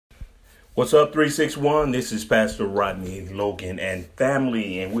What's up, 361? This is Pastor Rodney Logan and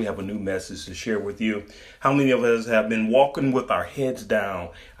family, and we have a new message to share with you. How many of us have been walking with our heads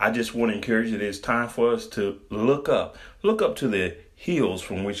down? I just want to encourage you that it's time for us to look up to the hills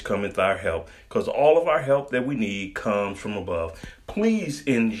from which cometh our help, because all of our help that we need comes from above. Please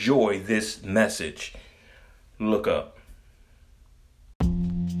enjoy this message. Look up.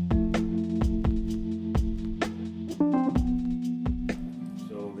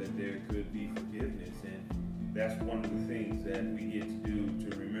 That's one of the things that we get to do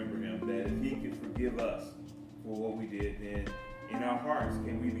to remember him, that if he can forgive us for what we did, then in our hearts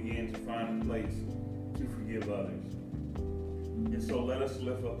can we begin to find a place to forgive others. And so let us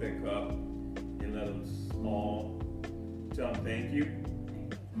lift up that cup and let us all tell him thank you,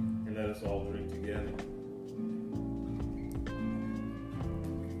 and let us all drink together.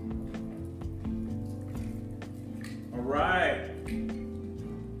 All right.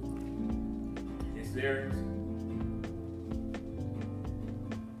 It's there.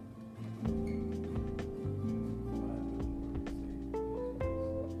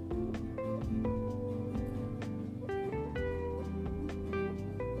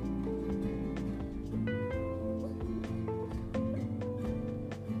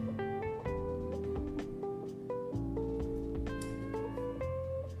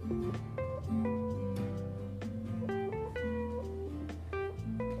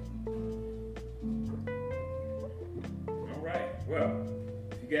 Well,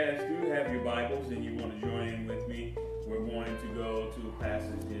 if you guys do have your Bibles and you want to join in with me, we're going to go to a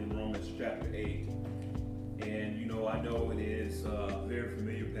passage in Romans chapter 8. And I know it is a very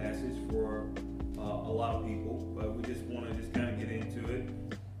familiar passage for a lot of people, but we just want to just kind of get into it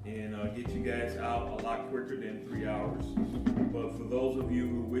and get you guys out a lot quicker than 3 hours. But for those of you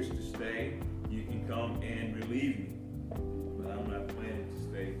who wish to stay, you can come and relieve me. But I'm not planning to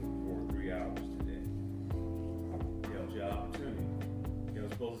stay for 3 hours today. Your opportunity.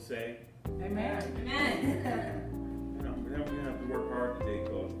 Supposed to say amen. We're going to have to work hard today,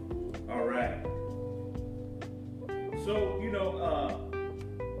 Coach. All right. So,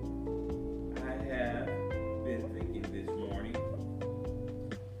 I have been thinking this morning,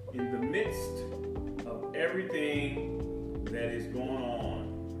 in the midst of everything that is going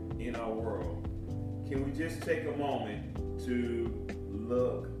on in our world, can we just take a moment to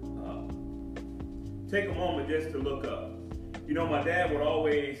look up? Take a moment just to look up. My dad would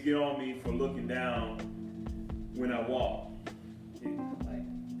always get on me for looking down when I walk. Like,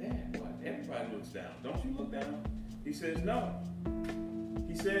 Dad, what? Everybody looks down. Don't you look down? He says, no.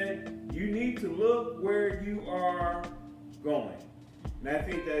 He said, you need to look where you are going. And I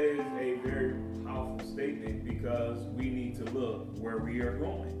think that is a very powerful statement, because we need to look where we are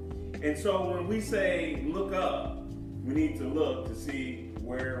going. And so when we say look up, we need to look to see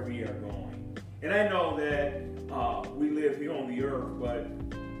where we are going. And I know that we live here on the earth, but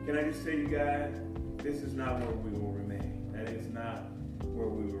can I just say, you guys, this is not where we will remain. That is not where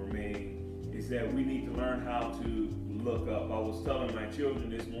we will remain. It's that we need to learn how to look up. I was telling my children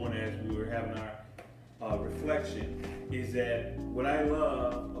this morning as we were having our reflection, is that what I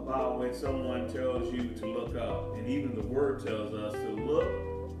love about when someone tells you to look up, and even the word tells us to look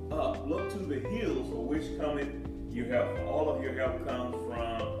up, look to the hills for which cometh your help. All of your help comes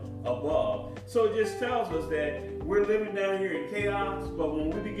from above. So it just tells us that we're living down here in chaos, but when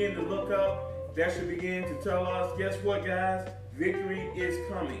we begin to look up, that should begin to tell us, guess what, guys? Victory is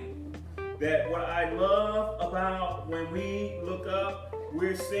coming. That what I love about when we look up,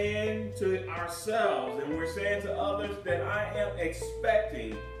 we're saying to ourselves and we're saying to others that I am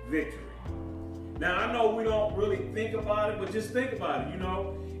expecting victory. Now, I know we don't really think about it, but just think about it.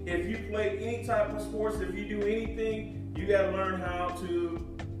 If you play any type of sports, if you do anything, you got to learn how to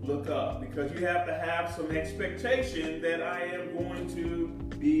look up, because you have to have some expectation that I am going to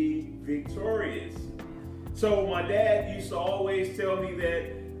be victorious. So my dad used to always tell me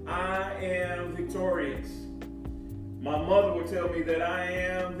that I am victorious. My mother would tell me that I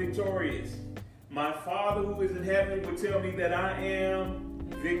am victorious. My Father who is in heaven would tell me that I am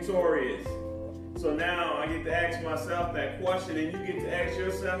victorious. So now I get to ask myself that question, and you get to ask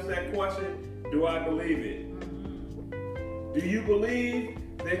yourself that question: do I believe it? Do you believe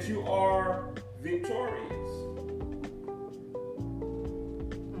that you are victorious?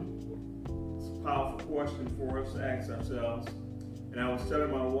 It's a powerful question for us to ask ourselves. And I was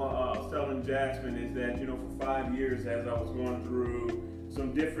telling Jasmine is that, for 5 years, as I was going through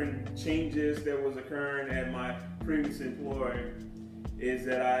some different changes that was occurring at my previous employer, is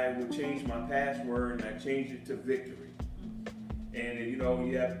that I would change my password, and I changed it to victory. And you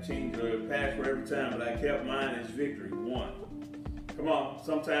have to change the password every time, but I kept mine as victory 1. Come on,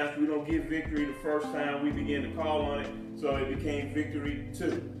 sometimes we don't get victory the first time we begin to call on it, so it became victory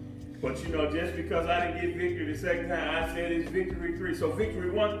 2. But you know, just because I didn't get victory the second time, I said it's victory 3. So victory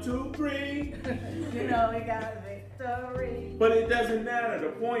 1, 2, 3. You know, we got victory. But it doesn't matter.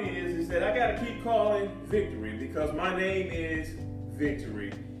 The point is that I got to keep calling victory because my name is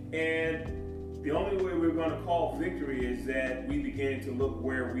Victory. And the only way we're going to call victory is that we begin to look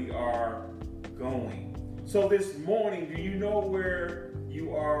where we are going. So this morning, do you know where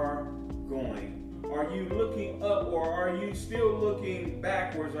you are going? Are you looking up or are you still looking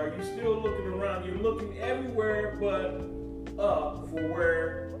backwards? Are you still looking around? You're looking everywhere but up for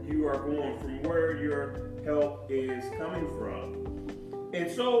where you are going, from where your help is coming from.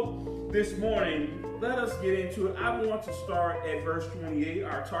 And so this morning, let us get into it. I want to start at verse 28.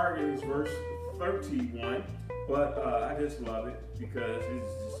 Our target is verse 31, but I just love it because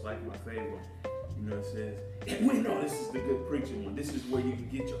it's just like my favorite. You know, it says, and we know this is the good preaching one. This is where you can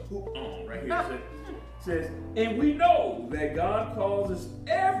get your hook on right here. It says, and we know that God causes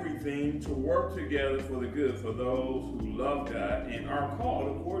everything to work together for the good for those who love God and are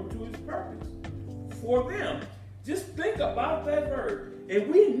called according to his purpose. For them, just think about that verse. And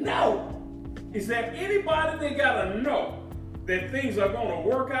we know, is that anybody that gotta know that things are gonna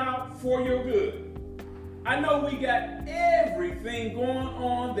work out for your good. I know we got everything going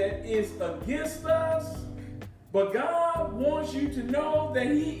on that is against us, but God wants you to know that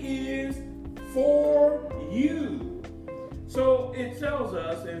he is for you. So it tells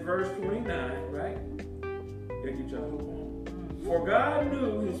us in verse 29, right? Get your hook on. For God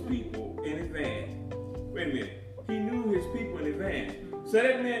knew his people in advance. Wait a minute. He knew his people in advance. So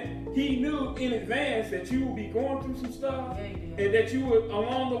that meant he knew in advance that you would be going through some stuff, and that you would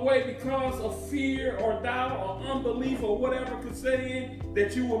along the way, because of fear or doubt or unbelief or whatever could set in,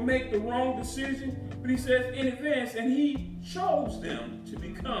 that you will make the wrong decision. But he says in advance, and he chose them to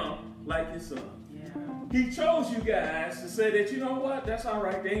become like his son. Yeah. He chose you guys to say that, you know what, that's all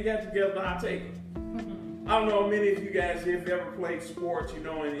right, they ain't got together, I'll take them. I don't know many of you guys have ever played sports. You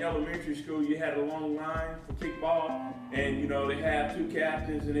know, in elementary school, you had a long line for kickball, and you know, they have 2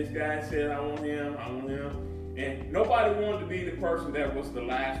 captains, and this guy said, I want him, I want him. And nobody wanted to be the person that was the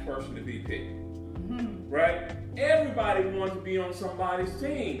last person to be picked. Right? Everybody wanted to be on somebody's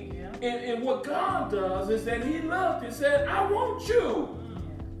team. Yeah. And what God does is that he loved and said, I want you.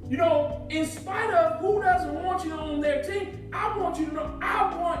 You know, in spite of who doesn't want you on their team, I want you to know,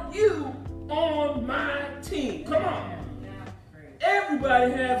 I want you on my team. Come on.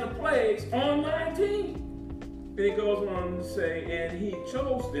 Everybody has a place on my team. And it goes on to say, and he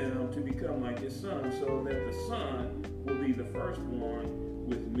chose them to become like his son, so that the son will be the firstborn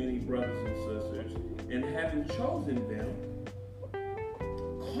with many brothers and sisters. And having chosen them,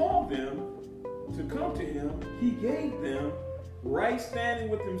 called them to come to him, he gave them right standing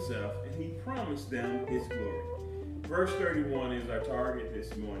with himself, and he promised them his glory. Verse 31 is our target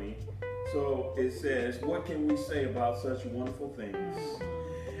this morning. So it says, what can we say about such wonderful things?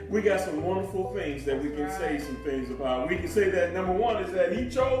 We got some wonderful things that we can say some things about. We can say that number one is that he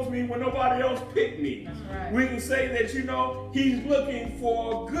chose me when nobody else picked me. Right. We can say that, you know, he's looking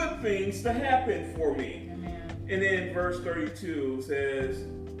for good things to happen for me. Amen. And then verse 32 says,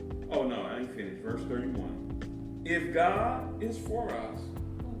 oh no, I ain't finished. Verse 31. If God is for us,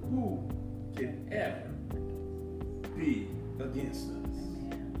 who can ever be against us?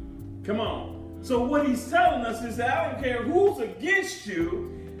 Come on. So what he's telling us is that I don't care who's against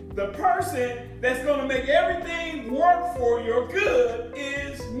you, the person that's going to make everything work for your good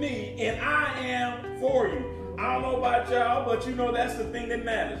is me, and I am for you. I don't know about y'all, but you know that's the thing that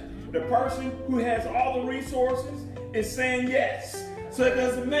matters. The person who has all the resources is saying yes. So it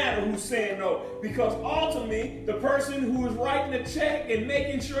doesn't matter who's saying no, because ultimately the person who is writing the check and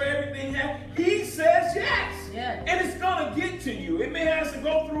making sure everything happens, he says yes. Yeah. And it's going to get to you. It may have to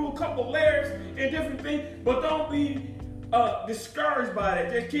go through a couple layers and different things, but don't be discouraged by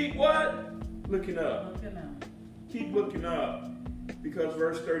that. Just keep what? Looking up. Keep looking up. Because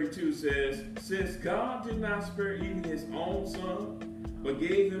verse 32 says, since God did not spare even his own son, but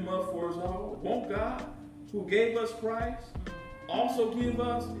gave him up for us all, won't God, who gave us Christ, also give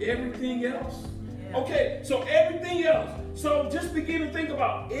us everything else? Yeah. Okay, so everything else. So just begin to think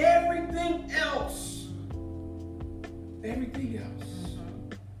about everything else. Everything else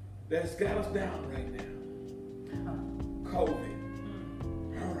that's got us down right now.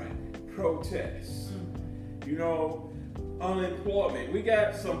 COVID. All right. Protests. You know, unemployment. We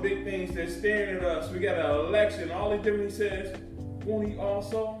got some big things that's staring at us. We got an election. All these different, he says, won't he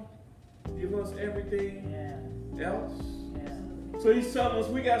also give us everything else? So he's telling us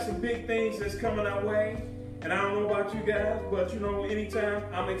we got some big things that's coming our way. And I don't know about you guys, but you know, anytime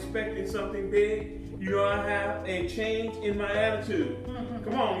I'm expecting something big, you know, I have a change in my attitude.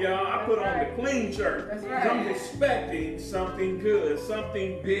 Come on, y'all. I put on the clean shirt. That's right. I'm expecting something good,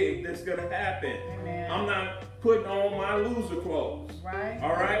 something big that's going to happen. Amen. I'm not putting on my loser clothes. Right.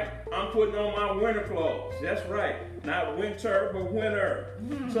 All right? I'm putting on my winter clothes. That's right. Not winter, but winter.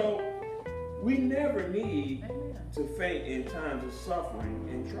 So we never need to faint in times of suffering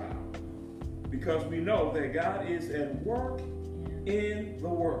and trial, because we know that God is at work in the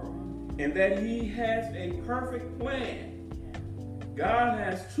world and that He has a perfect plan. God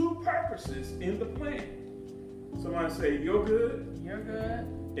has two purposes in the plan. Somebody say, your good. You're good.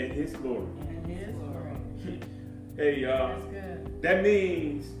 And His glory. And His glory. Hey, y'all. That's good. That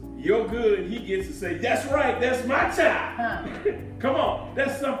means your good, He gets to say, that's right, that's my child. Come on,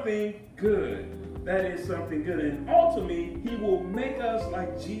 that's something good. That is something good. And ultimately, He will make us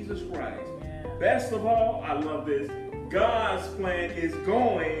like Jesus Christ. Yeah. Best of all, I love this, God's plan is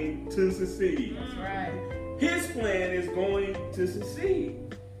going to succeed. That's right. His plan is going to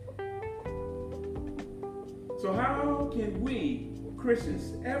succeed. So how can we,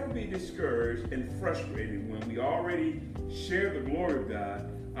 Christians, ever be discouraged and frustrated when we already share the glory of God?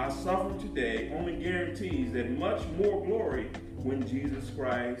 Our suffering today only guarantees that much more glory when Jesus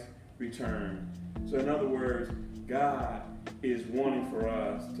Christ returns. So in other words, God is wanting for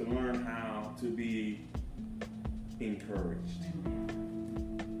us to learn how to be encouraged.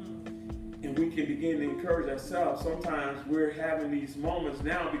 And we can begin to encourage ourselves. Sometimes we're having these moments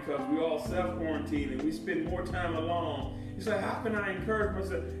now because we all self-quarantine and we spend more time alone. You say, how can I encourage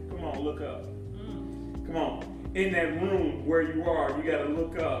myself? Come on, look up. Come on. In that room where you are, you got to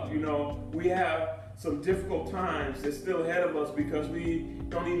look up. You know, we have some difficult times that's still ahead of us because we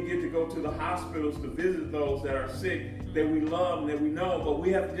don't even get to go to the hospitals to visit those that are sick, that we love and that we know. But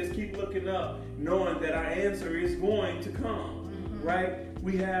we have to just keep looking up, knowing that our answer is going to come, right?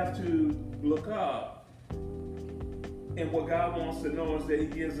 We have to look up. And what God wants to know is that He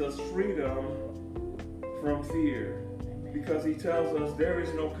gives us freedom from fear, because He tells us there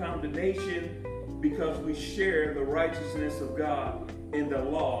is no condemnation because we share the righteousness of God, and the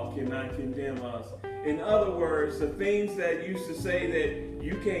law cannot condemn us. In other words, the things that used to say that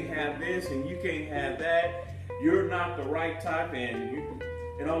you can't have this and you can't have that, you're not the right type,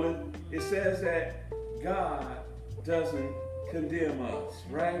 and all that, it says that God doesn't condemn us,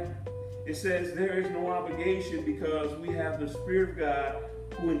 right? It says there is no obligation because we have the Spirit of God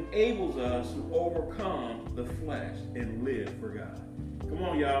who enables us to overcome the flesh and live for God. Come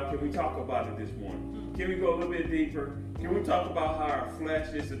on, y'all. Can we talk about it this morning? Can we go a little bit deeper? Can we talk about how our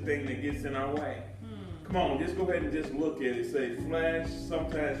flesh is the thing that gets in our way? Come on, just go ahead and just look at it. Say, flesh,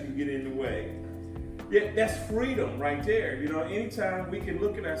 sometimes you get in the way. Yeah, that's freedom right there. You know, anytime we can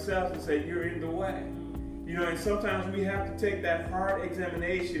look at ourselves and say, you're in the way. You know, and sometimes we have to take that hard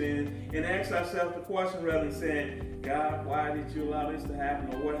examination and ask ourselves the question rather than saying, God, why did you allow this to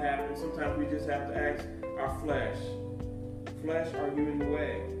happen, or what happened? Sometimes we just have to ask our flesh, are you in the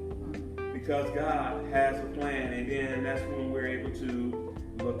way? Because God has a plan, and then that's when we're able to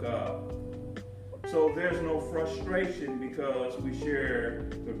look up. So there's no frustration because we share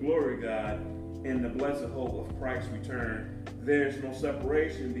the glory of God and the blessed hope of Christ's return. There's no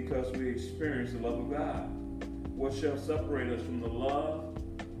separation because we experience the love of God. What shall separate us from the love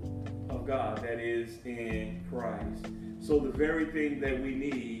of God that is in Christ? So the very thing that we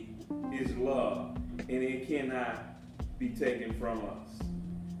need is love, and it cannot be taken from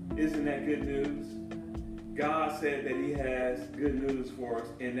us. Isn't that good news? God said that He has good news for us,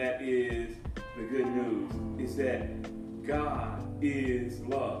 and that is the good news. Is that God is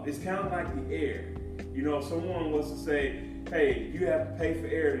love. It's kind of like the air. You know, if someone was to say, hey, you have to pay for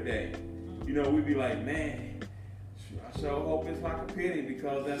air today, you know, we'd be like, man, I sure hope it's like a pity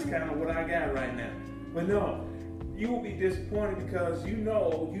because that's kind of what I got right now. But no, you will be disappointed because you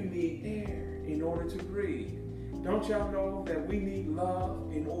know you need air in order to breathe. Don't y'all know that we need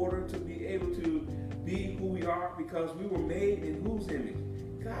love in order to be able to be who we are, because we were made in whose image?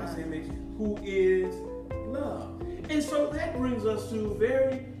 God's image, who is love. And so that brings us to a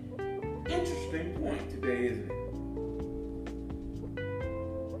very interesting point today, isn't it?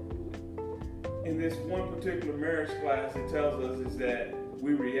 In this one particular marriage class, it tells us is that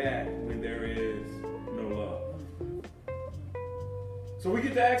we react when there is no love. So we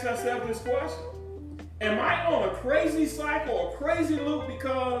get to ask ourselves this question. Am I on a crazy cycle, a crazy loop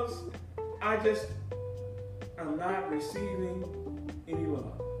because I'm not receiving any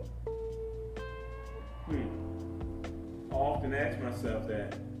love? I often ask myself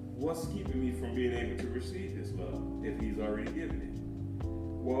that, what's keeping me from being able to receive this love if He's already given it?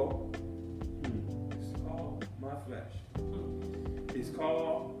 Well, it's all flesh. It's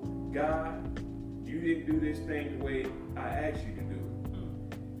called, God, you didn't do this thing the way I asked you to do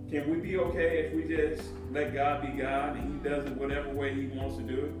it. Can we be okay if we just let God be God and he does it whatever way he wants to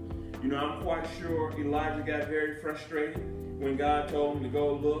do it? You know, I'm quite sure Elijah got very frustrated when God told him to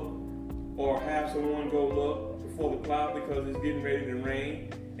go look or have someone go look before the cloud because it's getting ready to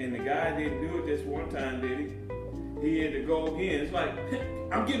rain. And the guy didn't do it just one time, did he? He had to go again. It's like,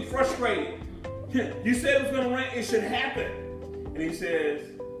 I'm getting frustrated. You said it was going to rain. It should happen. And he says,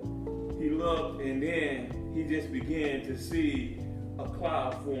 he looked and then he just began to see a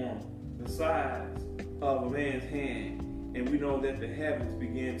cloud form the size of a man's hand. And we know that the heavens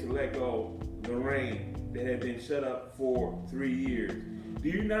began to let go the rain that had been shut up for 3 years. Do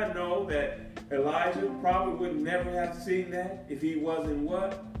you not know that Elijah probably would never have seen that if he wasn't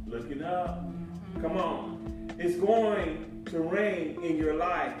what? Looking up. Come on. It's going to rain in your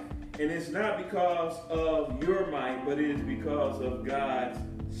life. And it's not because of your might, but it is because of God's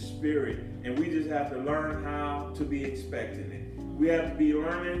Spirit. And we just have to learn how to be expecting it. We have to be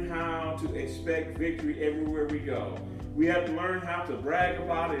learning how to expect victory everywhere we go. We have to learn how to brag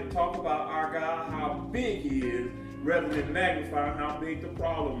about it and talk about our God, how big he is, rather than magnifying how big the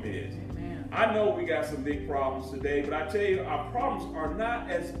problem is. Amen. I know we got some big problems today, but I tell you, our problems are not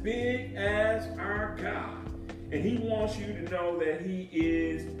as big as our God. And he wants you to know that he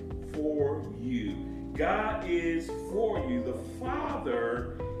is for you. God is for you. The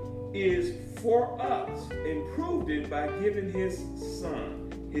Father is for us and proved it by giving his Son,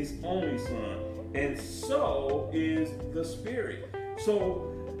 his only Son. And so is the Spirit.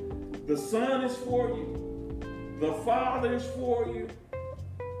 So the Son is for you, the Father is for you,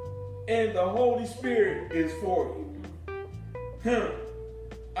 and the Holy Spirit is for you.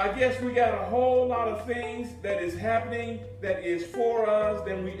 I guess we got a whole lot of things that is happening that is for us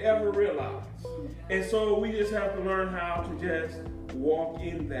than we ever realized. And so we just have to learn how to just walk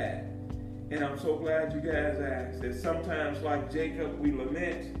in that. And I'm so glad you guys asked that sometimes, like Jacob, we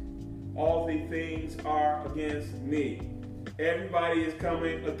lament, all the things are against me. Everybody is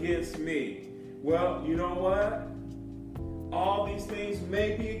coming against me. Well, you know what? All these things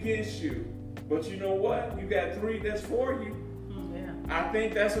may be against you. But you know what? You got 3 that's for you. I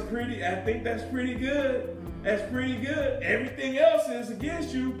think that's pretty good. That's pretty good. Everything else is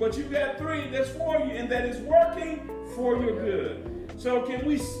against you, but you got 3 that's for you, and that is working for your good. So can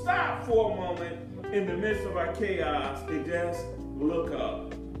we stop for a moment in the midst of our chaos and just look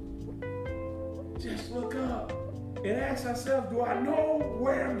up? Just look up and ask ourselves, do I know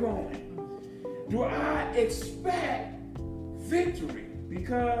where I'm going? Do I expect victory?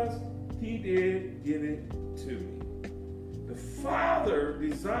 Because he did give it to me. The Father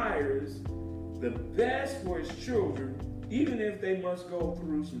desires the best for his children, even if they must go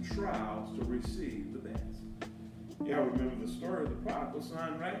through some trials to receive the best. Y'all remember the story of the prodigal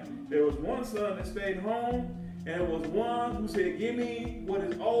son, right? There was one son that stayed home, and there was one who said, give me what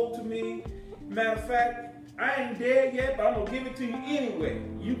is owed to me. Matter of fact, I ain't dead yet, but I'm going to give it to you anyway.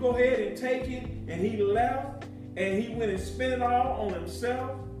 You go ahead and take it. And he left, and he went and spent it all on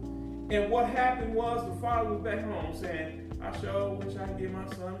himself. And what happened was the father was back home saying, I sure wish I could get my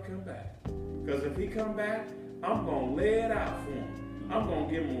son to come back. Because if he come back, I'm going to lay it out for him. I'm going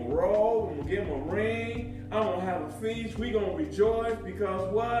to give him a robe. I'm going to give him a ring. I'm going to have a feast. We're going to rejoice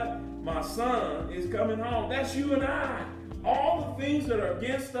because what? My son is coming home. That's you and I. All the things that are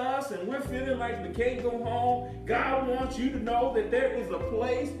against us and we're feeling like we can't go home, God wants you to know that there is a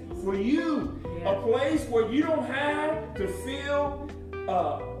place for you. A place where you don't have to feel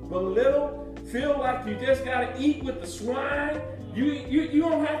belittled. Feel like you just got to eat with the swine. You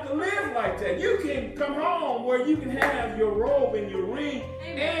don't have to live like that. You can come home where you can have your robe and your ring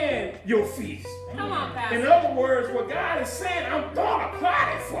and your feast. Come on, Pastor. In other words, what God is saying, I'm going to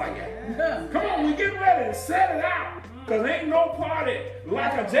party for you. Come on, we get ready to set it out. Because ain't no party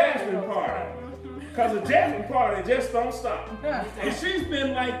like a Jasmine party. Because a Jasmine party just don't stop. And she's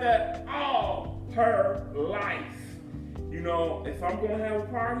been like that all her life. You know, if I'm going to have a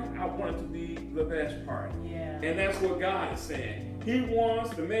party, I want it to be the best party. Yeah. And that's what God is saying. He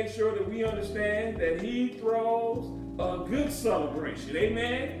wants to make sure that we understand that he throws a good celebration.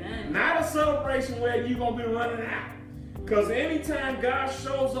 Amen? Amen. Not a celebration where you're going to be running out. Because anytime God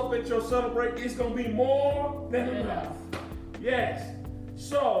shows up at your celebration, it's going to be more than enough. Yes.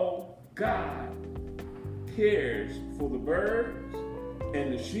 So, God cares for the birds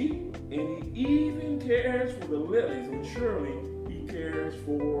and the sheep. And he even cares for the lilies, and surely he cares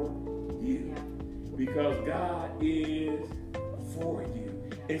for you. Because God is for you.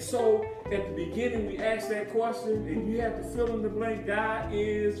 And so at the beginning we asked that question, and you have to fill in the blank. God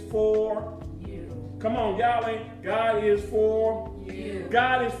is for you. Come on, y'all ain't. God is for you.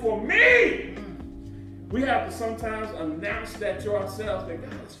 God is for me. We have to sometimes announce that to ourselves that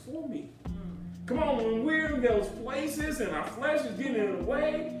God is for me. Come on, when we're in those places and our flesh is getting in the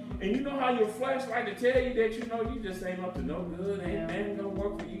way, and you know how your flesh like to tell you that you just ain't up to no good, ain't gonna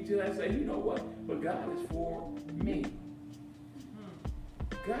work for you till I say, you know what? But God is for me.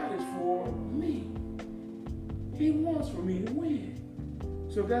 God is for me. He wants for me to win.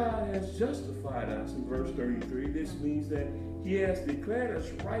 So God has justified us in verse 33. This means that he has declared us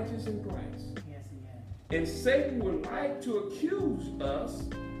righteous in Christ. Yes, he has. And Satan would like to accuse us,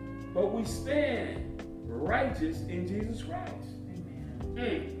 but we stand righteous in Jesus Christ.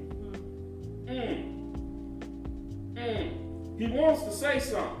 Amen. He wants to say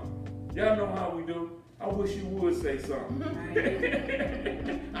something. Y'all know how we do. I wish you would say something.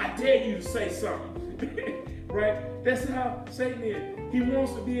 I dare you to say something. Right? That's how Satan is. He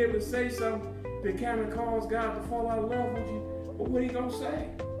wants to be able to say something that kind of cause God to fall out of love with you. But what are you going to say?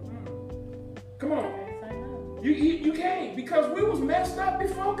 Come on. You can't, because we was messed up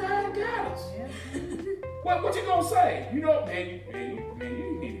before God got us. Yeah. What you gonna say? You know, man, you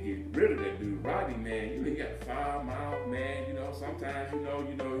need to get rid of that dude, Rodney, man. You got 5 miles, man. You know, sometimes, he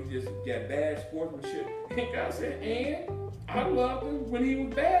just got bad sportsmanship. And God said, and I loved him when he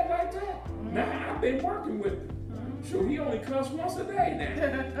was bad like that. Now I've been working with him. Sure, he only cuss once a day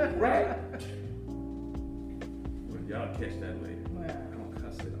now, right? Well, y'all catch that later. Wow. I don't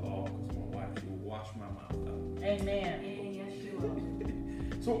cuss at all because my wife will wash my mouth out. Amen. Yes, you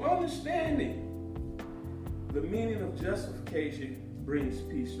are. So understanding the meaning of justification brings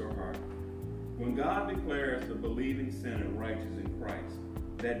peace to our heart. When God declares the believing sinner righteous in Christ,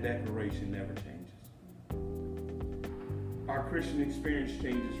 that declaration never changes. Our Christian experience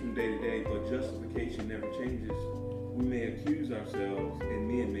changes from day to day, but justification never changes. We may accuse ourselves, and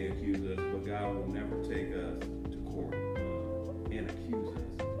men may accuse us, but God will never take us to court and accuse us.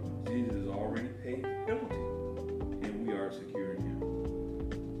 Jesus has already paid the penalty, and we are secure in him.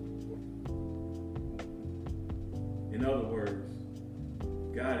 In other words,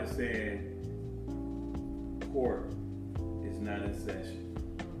 God is saying court is not in session,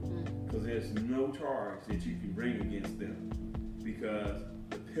 because there's no charge that you can bring against them, because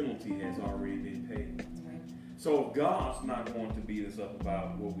the penalty has already been paid. So if God's not going to beat us up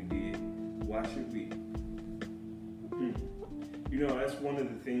about what we did, why should we? That's one of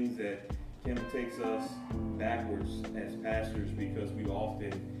the things that kind of takes us backwards as pastors, because we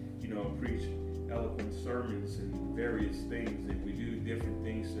often, preach eloquent sermons and various things, and we do different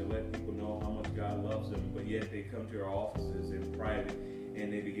things to let people know how much God loves them, but yet they come to our offices in private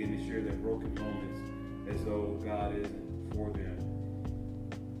and they begin to share their broken moments as though God isn't for them.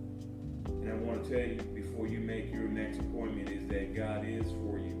 And I want to tell you, before you make your next appointment, is that God is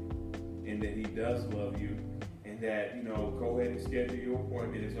for you, and that he does love you, and that, go ahead and schedule your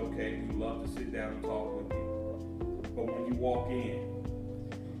appointment. It's okay. We'd love to sit down and talk with you. But when you walk in,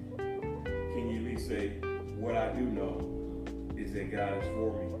 can you at least say, what I do know is that God is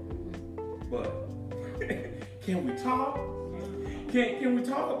for me? But can we talk? Can we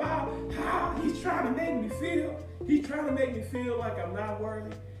talk about how he's trying to make me feel? He's trying to make me feel like I'm not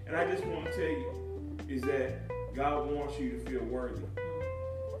worthy. And I just want to tell you is that God wants you to feel worthy.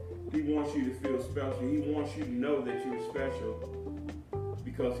 He wants you to feel special. He wants you to know that you're special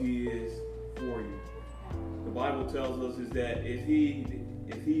because he is for you. The Bible tells us is that if he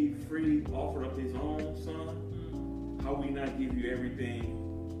freely offered up his own son, how will he not give you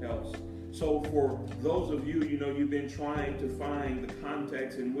everything else? So for those of you, you've been trying to find the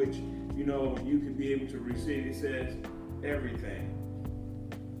context in which, you could be able to receive, it says everything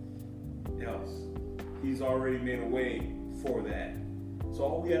else. He's already made a way for that. So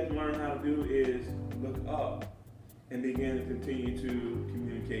all we have to learn how to do is look up and begin to continue to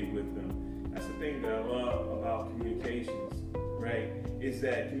communicate with them. That's the thing that I love about communications, right? Is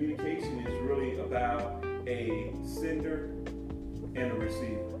that communication is really about a sender and a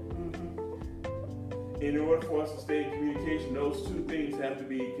receiver. In order for us to stay in communication, those two things have to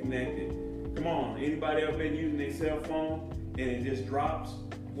be connected. Come on, anybody ever been using their cell phone and it just drops?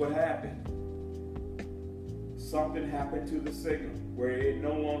 What happened? Something happened to the signal where it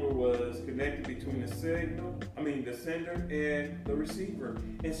no longer was connected between the sender and the receiver.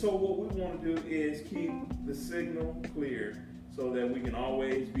 And so what we want to do is keep the signal clear so that we can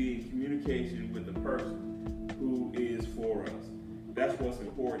always be in communication with the person who is for us. That's what's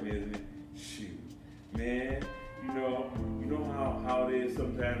important, isn't it? Shoot. Man, you know how it is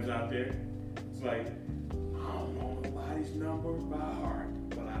sometimes out there. It's like, I don't know nobody's number by heart,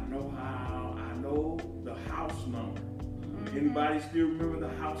 but I know the house number. Anybody still remember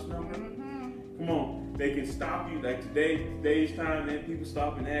the house number? Come Come on, they can stop you. Like today's time, man, people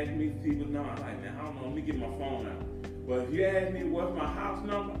stop and ask me. People know, I'm like, man, I don't know. Let me get my phone out. But if you ask me what's my house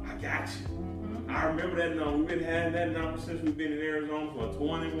number, I got you. I remember that number. We've been having that number since we've been in Arizona for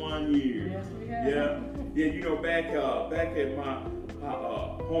 21 years. Yes, we have. Yeah. You know, back at my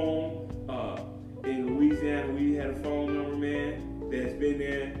home in Louisiana, we had a phone number, man, that's been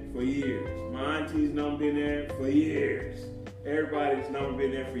there for years. My auntie's number been there for years. Everybody's number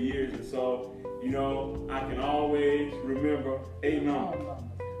been there for years, and so, you know, I can always remember a number.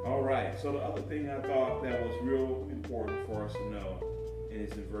 All right. So the other thing I thought that was real important for us to know, and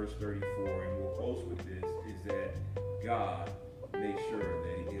it's in verse 34, and we'll close with this, is that God makes sure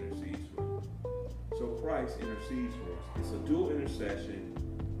that He intercedes for us. So Christ intercedes for us. It's a dual intercession.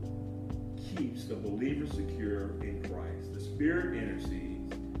 Keeps the believer secure in Christ. The Spirit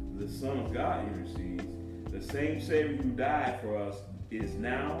intercedes. The Son of God intercedes. The same Savior who died for us is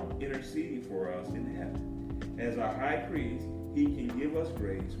now interceding for us in heaven. As our high priest, He can give us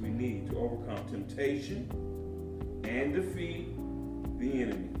grace we need to overcome temptation and defeat the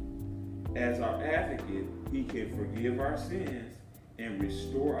enemy. As our advocate, He can forgive our sins and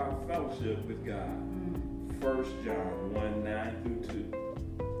restore our fellowship with God. 1 John 1:9-2.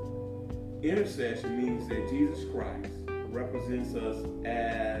 Intercession means that Jesus Christ represents us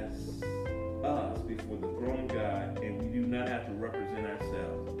as us before the throne of God, and we do not have to represent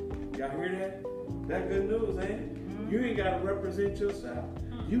ourselves. Y'all hear that? That's good news, ain't it? You ain't got to represent yourself.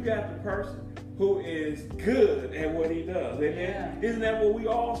 You got the person who is good at what he does. Amen? Yeah. Isn't that what we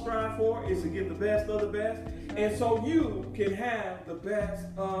all strive for? Is to get the best of the best? And so you can have the best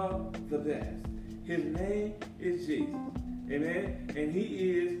of the best. His name is Jesus. Amen? And He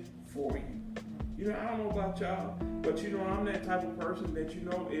is for you. You know, I don't know about y'all, but you know, I'm that type of person that, you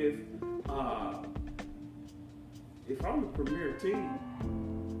know, if I'm the premier team,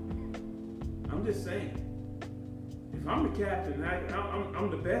 I'm just saying, if I'm the captain, I'm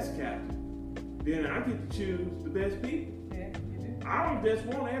the best captain, then I get to choose the best people. Yeah, you do. I don't just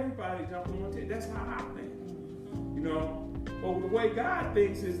want everybody jumping on it. That's how I think. You know, but the way God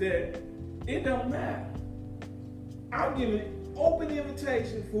thinks is that it don't matter. I'll give an open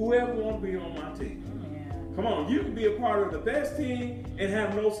invitation for whoever wants to be on my team. Yeah. Come on, you can be a part of the best team and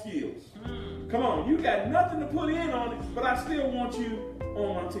have no skills. Come on, you got nothing to put in on it, but I still want you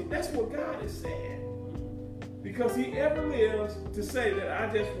on my team. That's what God is saying. Because He ever lives to say that I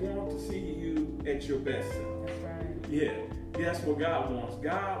just want to see you at your best self. That's right. Yeah, that's what God wants.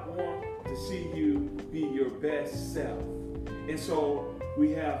 God wants to see you be your best self. And so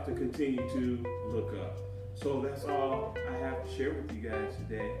we have to continue to look up. So that's all I have to share with you guys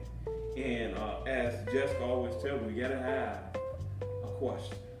today. And as Jessica always tells me, we got to have a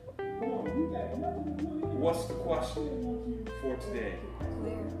question. Come on, you got nothing to put in. What's the question for today?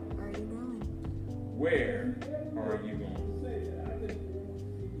 Where are you going? Where are you going?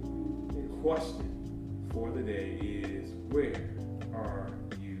 The question for the day is, where are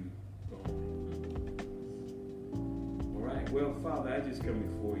you going? All right. Well, Father, I just come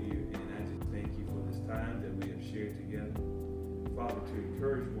before you, and I just thank you for this time that we have shared together. Father, to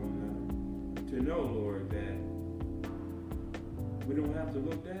encourage one another, to know, Lord, that we don't have to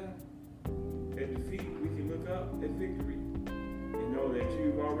look down at defeat. We can look up at victory and know that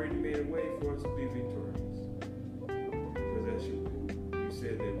you've already made a way for us to be victorious. Because that's your will. You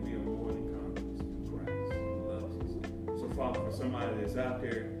said that we are more than conquerors through Christ who loves us. So, Father, for somebody that's out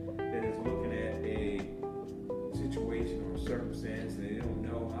there that is looking at a situation or circumstance and they don't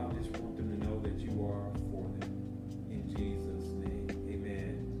know, I just want them to know that you are for them. In Jesus' name,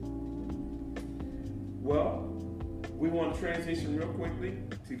 amen. Well, we want to transition real quickly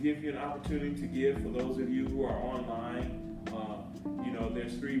to give you an opportunity to give. For those of you who are online,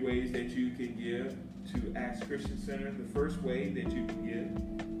 there's 3 ways that you can give to Acts Christian Center. The first way that you can give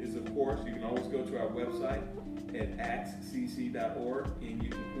is, of course, you can always go to our website at actscc.org and you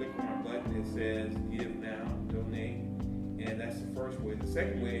can click on our button that says Give Now, Donate, and that's the first way. The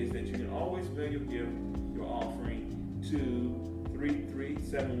second way is that you can always mail your offering to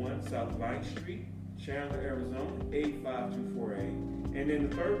 3371 South Vine Street, Chandler, Arizona, 85248. And then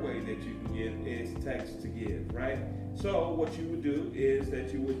the third way that you can give is text to give, right? So what you would do is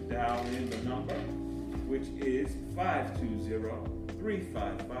that you would dial in the number, which is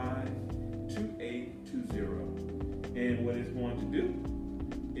 520-355-2820. And what it's going to do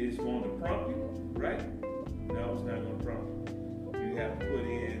is going to prompt you, right? No, it's not going to prompt you. You have to put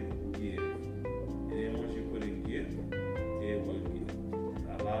in give. And then once you put in give, it will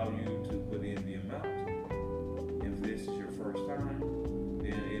allow you to put in the amount. If this is your first time,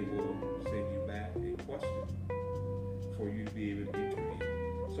 then it will send you back a question for you to be able to enter in.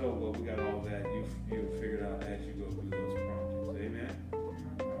 So, we got all that. You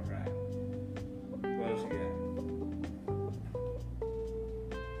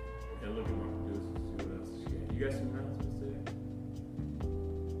got some announcements today?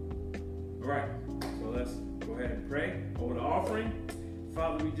 All right, so let's go ahead and pray over the offering.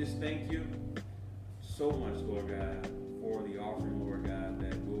 Father, we just thank you so much, Lord God, for the offering, Lord God,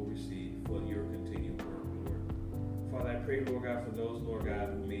 that we'll receive for your continued work, Lord. Father, I pray, Lord God, for those, Lord God,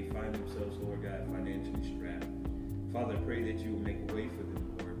 who may find themselves, Lord God, financially strapped. Father, I pray that you will make a way for them,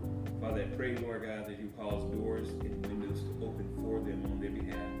 Lord. Father, I pray, Lord God, that you cause doors and windows to open for them on their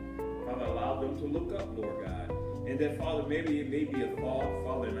behalf. Father, allow them to look up, Lord God. And that, Father, maybe it may be a thought,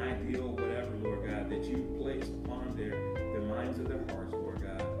 Father, an ideal, whatever, Lord God, that you place upon the minds of their hearts, Lord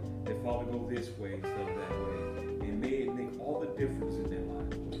God. That, Father, go this way instead of that way. And may it make all the difference in their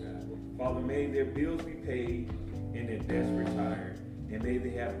lives, Lord God. Father, may their bills be paid and their debts retired. And may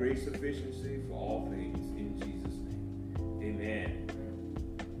they have great sufficiency for all things. In Jesus' name. Amen.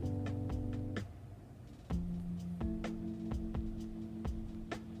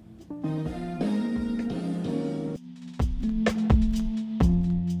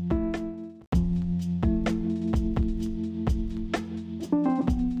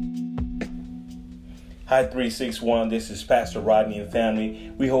 Hi 361, this is Pastor Rodney and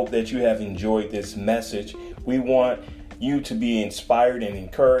family. We hope that you have enjoyed this message. We want you to be inspired and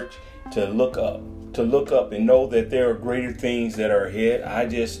encouraged to look up and know that there are greater things that are ahead. I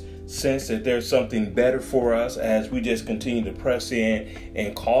just sense that there's something better for us as we just continue to press in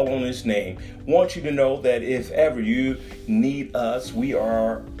and call on his name. Want you to know that if ever you need us, we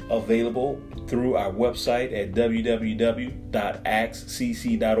are available through our website at www.axcc.org.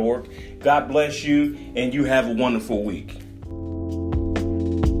 God bless you, and you have a wonderful week.